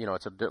 and it's a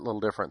little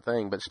different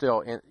thing. But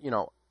still,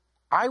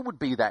 I would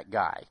be that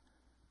guy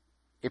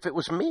if it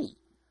was me.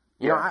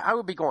 I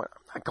would be going,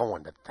 I'm not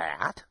going to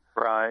that.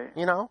 Right.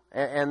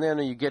 And then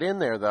you get in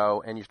there,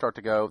 though, and you start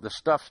to go, the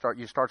stuff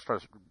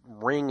starts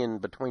ringing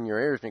between your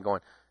ears, and you're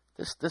going,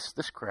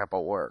 this crap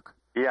will work.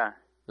 Yeah.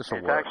 This will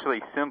it's work.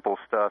 Actually simple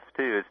stuff,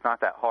 too. It's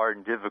not that hard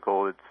and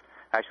difficult. It's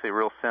actually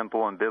real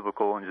simple and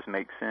biblical and just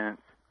makes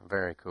sense.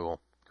 Very cool.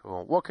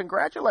 Cool. Well,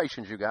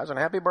 congratulations, you guys, and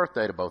happy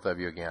birthday to both of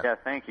you again. Yeah,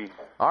 thank you.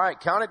 All right,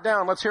 count it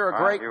down. Let's hear a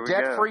great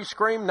debt-free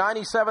scream.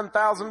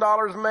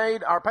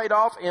 $97,000 paid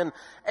off in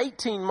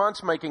 18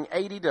 months, making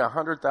 $80,000 to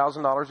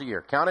 $100,000 a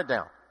year. Count it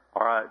down.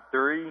 All right,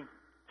 3,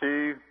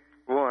 2,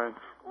 1.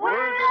 We're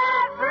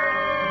debt free!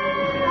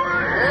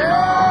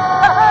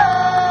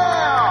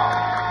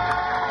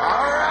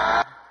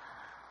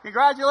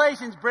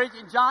 Congratulations,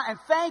 Bridget and John, and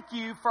thank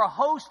you for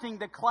hosting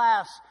the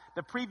class,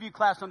 the preview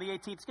class on the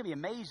 18th. It's going to be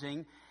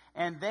amazing,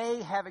 and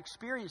they have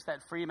experienced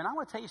that freedom. And I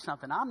want to tell you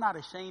something. I'm not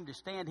ashamed to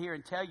stand here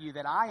and tell you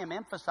that I am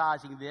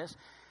emphasizing this.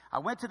 I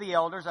went to the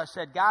elders. I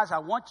said, guys, I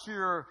want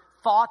your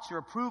thoughts, your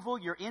approval,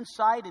 your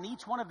insight, and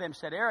each one of them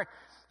said, Eric,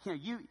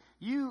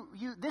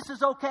 this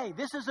is okay.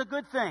 This is a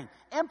good thing.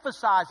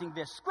 Emphasizing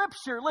this.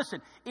 Scripture,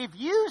 listen, if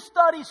you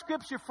study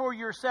Scripture for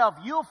yourself,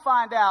 you'll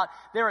find out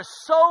there is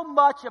so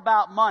much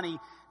about money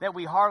that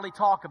we hardly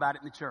talk about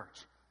it in the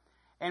church.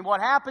 And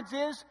what happens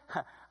is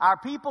our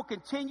people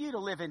continue to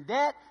live in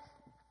debt,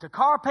 to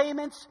car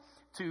payments,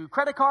 to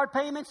credit card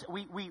payments.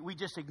 We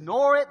just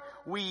ignore it.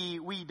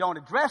 We don't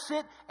address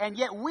it. And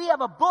yet we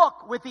have a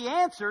book with the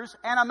answers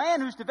and a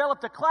man who's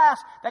developed a class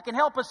that can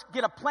help us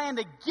get a plan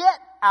to get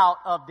out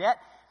of debt.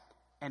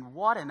 And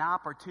what an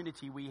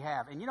opportunity we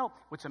have. And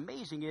what's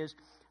amazing is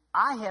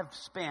I have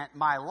spent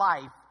my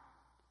life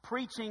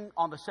preaching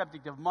on the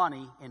subject of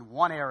money in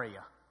one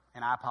area.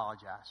 And I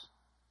apologize.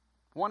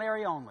 One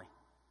area only.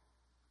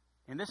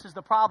 And this is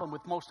the problem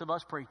with most of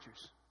us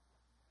preachers.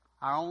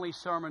 Our only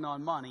sermon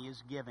on money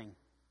is giving.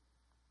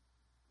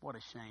 What a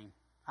shame.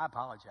 I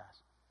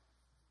apologize.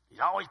 He's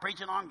always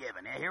preaching on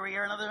giving. Here we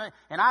hear another.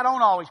 And I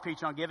don't always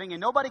preach on giving, and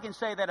nobody can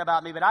say that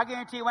about me. But I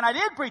guarantee you, when I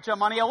did preach on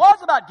money, it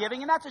was about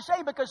giving, and that's a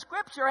shame because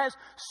Scripture has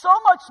so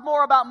much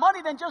more about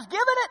money than just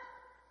giving it.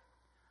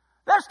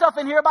 There's stuff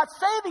in here about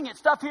saving it,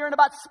 stuff here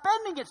about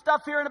spending it,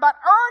 stuff here about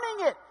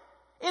earning it.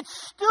 It's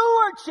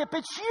stewardship.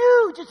 It's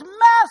huge. It's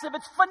massive.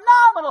 It's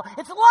phenomenal.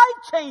 It's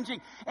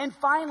life-changing. And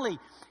finally,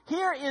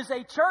 here is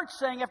a church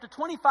saying after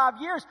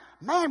 25 years,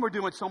 man, we're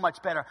doing so much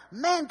better.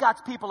 Man,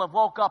 God's people have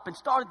woke up and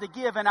started to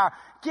give, and our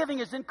giving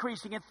is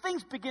increasing, and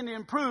things begin to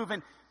improve.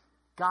 And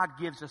God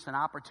gives us an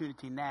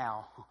opportunity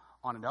now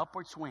on an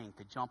upward swing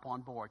to jump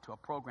on board to a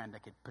program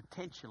that could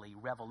potentially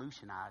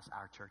revolutionize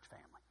our church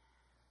family.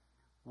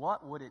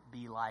 What would it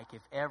be like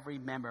if every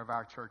member of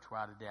our church were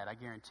out of debt? I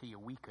guarantee you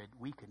we could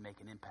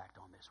make an impact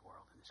on this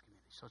world and this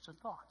community. So some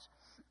thoughts.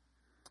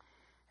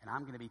 And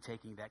I'm going to be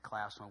taking that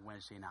class on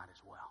Wednesday night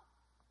as well.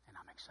 And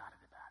I'm excited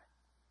about it.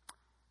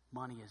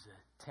 Money is a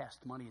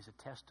test. Money is a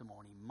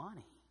testimony.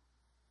 Money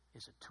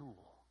is a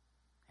tool.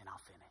 And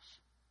I'll finish.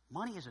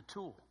 Money is a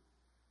tool.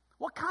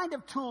 What kind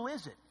of tool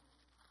is it?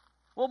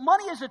 Well,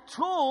 money is a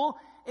tool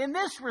in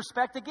this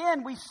respect.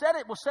 Again, we said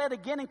it. We'll say it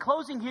again in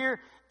closing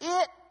here.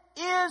 It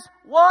is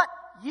what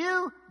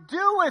you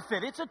do with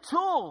it. It's a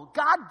tool.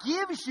 God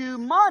gives you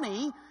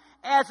money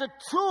as a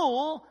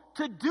tool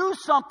to do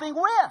something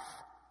with.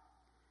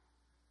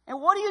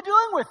 And what are you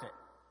doing with it?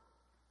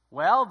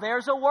 Well,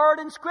 there's a word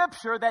in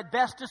Scripture that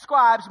best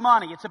describes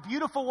money. It's a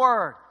beautiful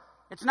word.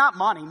 It's not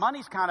money.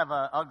 Money's kind of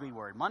an ugly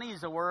word. Money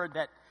is a word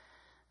that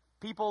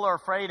people are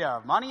afraid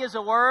of. Money is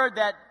a word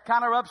that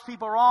kind of rubs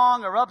people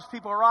wrong or rubs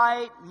people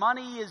right.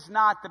 Money is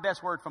not the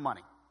best word for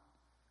money.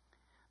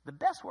 The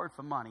best word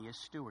for money is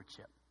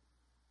stewardship.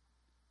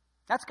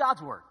 That's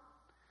God's word.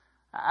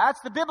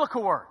 That's the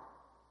biblical word.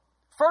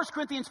 1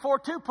 Corinthians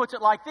 4:2 puts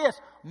it like this.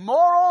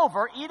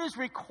 Moreover, it is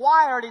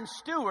required in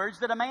stewards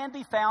that a man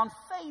be found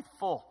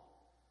faithful.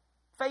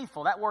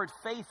 Faithful. That word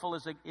faithful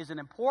is an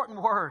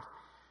important word.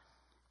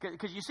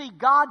 Because you see,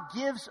 God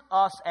gives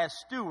us as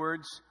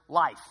stewards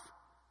life.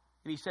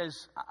 And He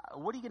says,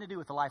 what are you going to do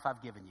with the life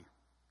I've given you?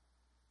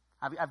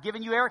 I've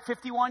given you, Eric,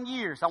 51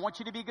 years. I want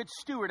you to be a good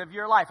steward of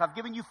your life. I've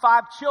given you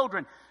 5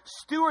 children.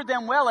 Steward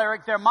them well,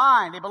 Eric. They're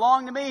mine. They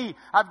belong to me.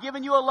 I've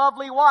given you a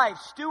lovely wife.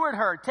 Steward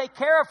her. Take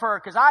care of her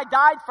because I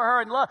died for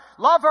her and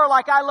love her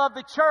like I love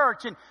the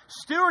church. And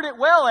steward it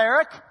well,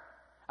 Eric.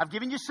 I've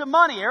given you some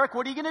money, Eric.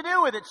 What are you going to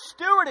do with it?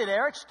 Steward it,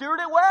 Eric.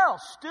 Steward it well.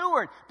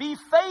 Steward. Be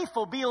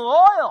faithful. Be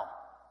loyal.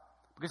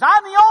 Because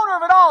I'm the owner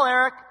of it all,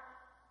 Eric.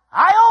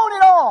 I own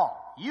it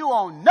all. You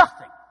own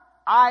nothing.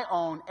 I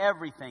own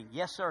everything.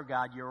 Yes, sir,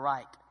 God, you're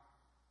right.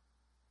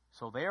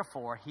 So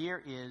therefore,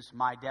 here is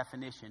my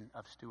definition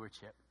of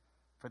stewardship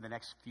for the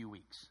next few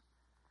weeks.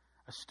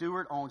 A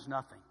steward owns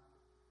nothing.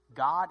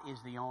 God is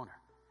the owner.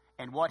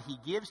 And what He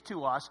gives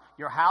to us,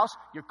 your house,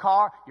 your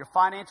car, your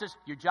finances,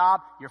 your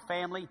job, your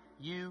family,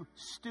 you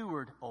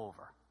steward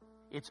over.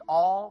 It's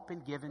all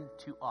been given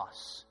to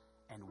us.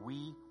 and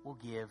we will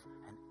give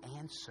an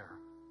answer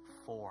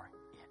for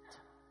it.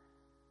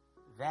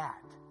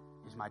 That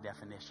is my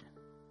definition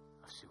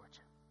of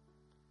stewardship.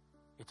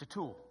 It's a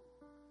tool.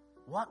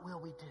 What will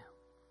we do?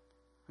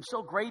 I'm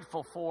so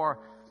grateful for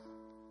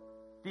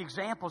the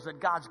examples that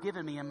God's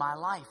given me in my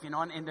life,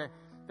 and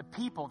the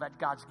people that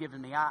God's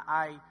given me.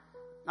 I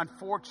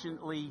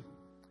unfortunately,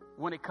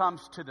 when it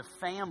comes to the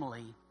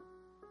family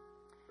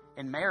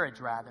and marriage,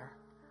 rather,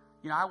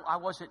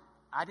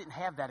 I didn't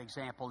have that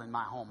example in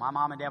my home. My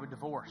mom and dad were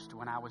divorced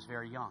when I was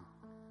very young.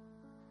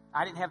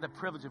 I didn't have the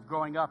privilege of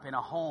growing up in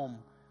a home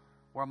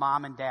where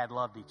mom and dad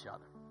loved each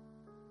other.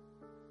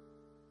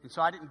 And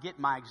so I didn't get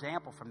my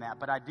example from that.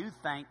 But I do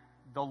thank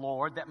the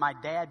Lord that my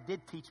dad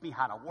did teach me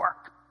how to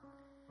work.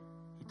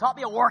 He taught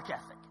me a work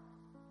ethic.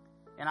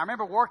 And I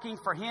remember working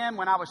for him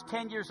when I was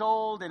 10 years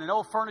old in an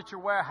old furniture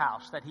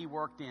warehouse that he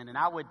worked in. And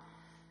I was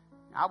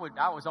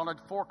on a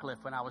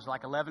forklift when I was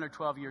like 11 or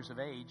 12 years of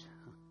age.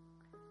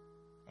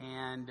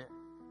 And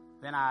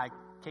then I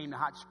came to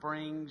Hot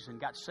Springs and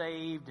got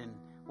saved and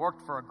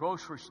worked for a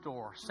grocery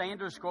store,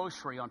 Sanders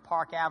Grocery on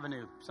Park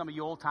Avenue. Some of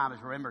you old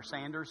timers remember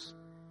Sanders.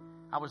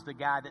 I was the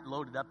guy that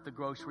loaded up the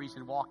groceries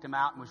and walked them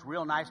out and was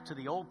real nice to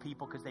the old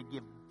people because they'd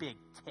give big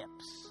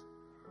tips.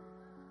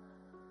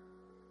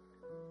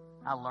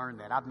 I learned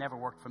that. I've never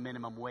worked for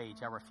minimum wage.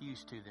 I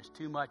refuse to. There's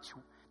too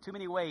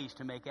many ways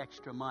to make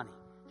extra money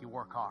if you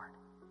work hard.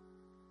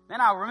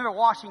 Then I remember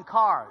washing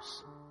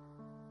cars.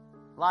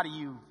 A lot of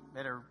you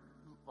that are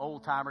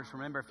old timers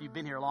remember, if you've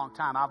been here a long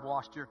time, I've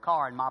washed your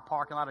car in my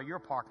parking lot or your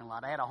parking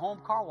lot. I had a home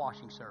car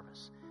washing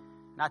service.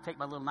 And I'd take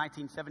my little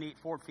 1978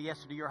 Ford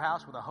Fiesta to your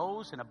house with a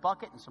hose and a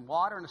bucket and some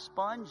water and a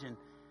sponge, and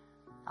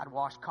I'd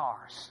wash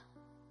cars.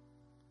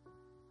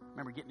 I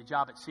remember getting a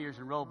job at Sears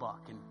and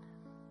Roebuck and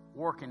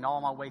working all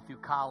my way through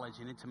college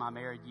and into my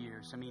married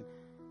years. I mean,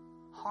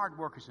 hard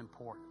work is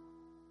important.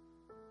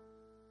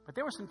 But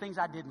there were some things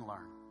I didn't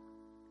learn.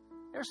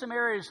 There were some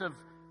areas of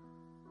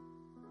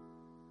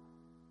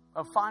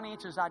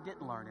finances I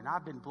didn't learn, and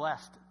I've been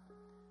blessed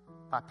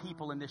by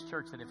people in this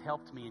church that have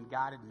helped me and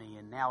guided me,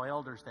 and now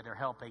elders that are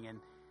helping,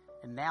 and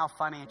now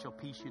Financial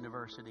Peace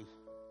University.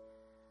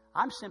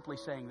 I'm simply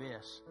saying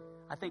this.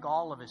 I think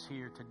all of us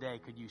here today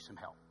could use some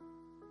help.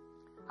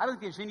 I don't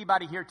think there's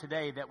anybody here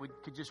today that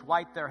could just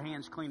wipe their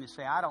hands clean and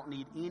say, I don't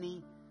need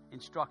any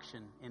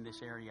instruction in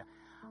this area.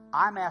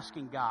 I'm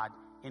asking God,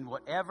 in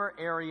whatever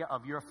area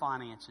of your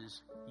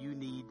finances you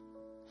need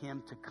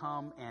Him to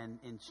come and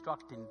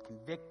instruct and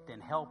convict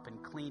and help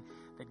and clean,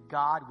 that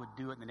God would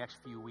do it in the next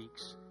few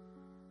weeks.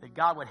 That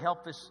God would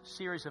help this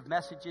series of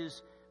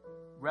messages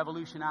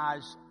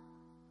revolutionize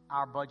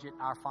our budget,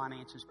 our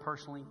finances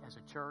personally as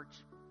a church.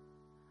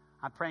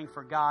 I'm praying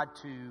for God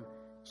to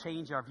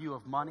change our view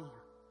of money.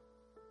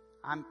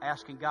 I'm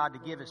asking God to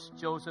give us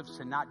Josephs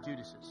and not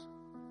Judases.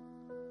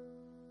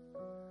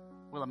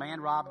 Will a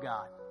man rob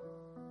God?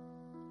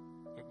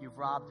 Yet you've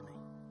robbed me,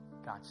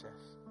 God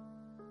says.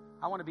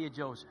 I want to be a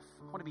Joseph.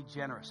 I want to be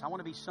generous. I want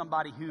to be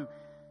somebody who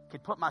can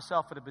put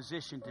myself in a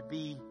position to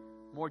be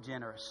more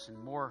generous and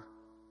more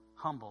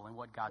humble in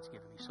what God's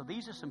given me. So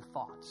these are some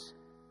thoughts.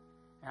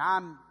 And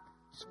I'm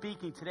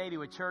speaking today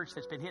to a church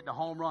that's been hitting a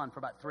home run for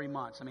about 3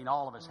 months. I mean,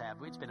 all of us have.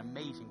 It's been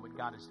amazing what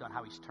God has done,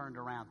 how He's turned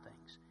around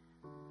things.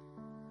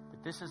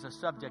 But this is a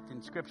subject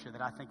in Scripture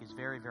that I think is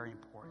very, very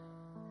important.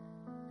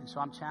 And so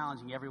I'm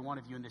challenging every one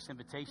of you in this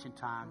invitation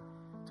time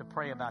to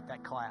pray about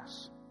that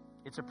class.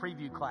 It's a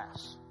preview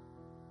class.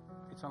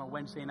 It's on a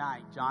Wednesday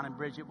night. John and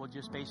Bridget will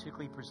just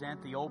basically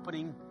present the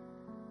opening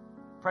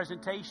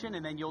presentation,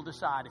 and then you'll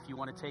decide if you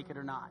want to take it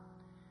or not.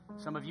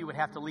 Some of you would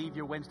have to leave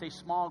your Wednesday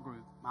small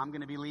group. I'm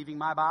going to be leaving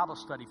my Bible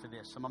study for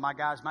this. Some of my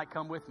guys might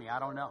come with me. I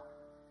don't know.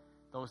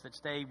 Those that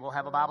stay, we'll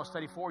have a Bible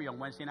study for you on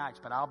Wednesday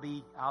nights, but I'll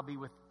be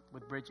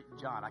with Bridget and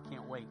John. I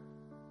can't wait.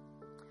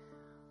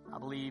 I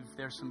believe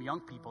there's some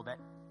young people that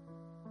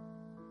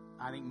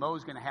I think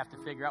Mo's going to have to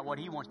figure out what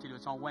he wants to do.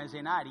 It's on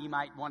Wednesday night. He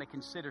might want to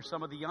consider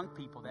some of the young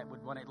people that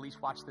would want to at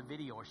least watch the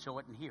video or show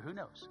it in here. Who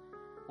knows?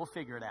 We'll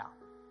figure it out.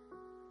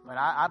 But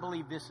I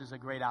believe this is a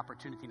great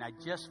opportunity, and I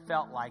just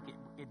felt like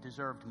it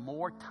deserved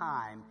more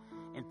time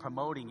in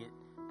promoting it,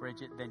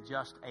 Bridget, than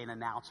just an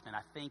announcement.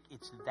 I think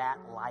it's that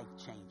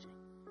life-changing.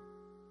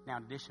 Now,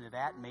 in addition to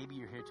that, maybe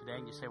you're here today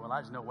and you say, well,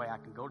 there's no way I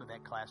can go to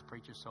that class,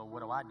 preacher, so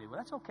what do I do? Well,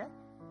 that's okay.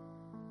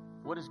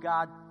 What is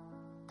God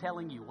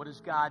telling you? What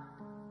is God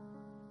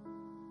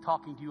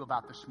talking to you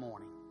about this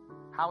morning?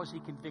 How is He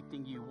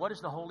convicting you? What is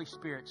the Holy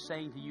Spirit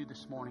saying to you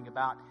this morning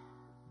about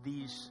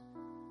these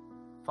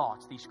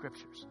thoughts, these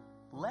scriptures?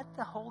 Let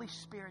the Holy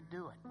Spirit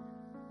do it.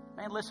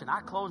 Man, listen, I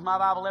close my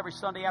Bible every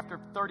Sunday after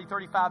 30,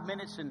 35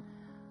 minutes and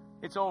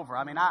it's over.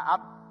 I mean,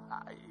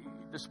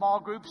 the small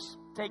groups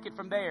take it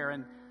from there,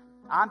 and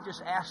I'm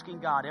just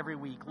asking God every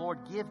week, Lord,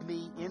 give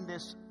me in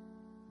this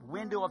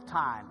window of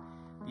time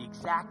the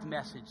exact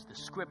message, the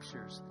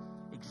scriptures,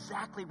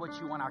 exactly what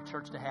you want our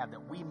church to have,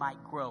 that we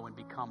might grow and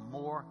become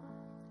more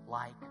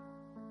like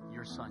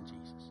your Son,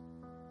 Jesus.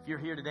 If you're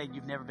here today and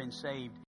you've never been saved,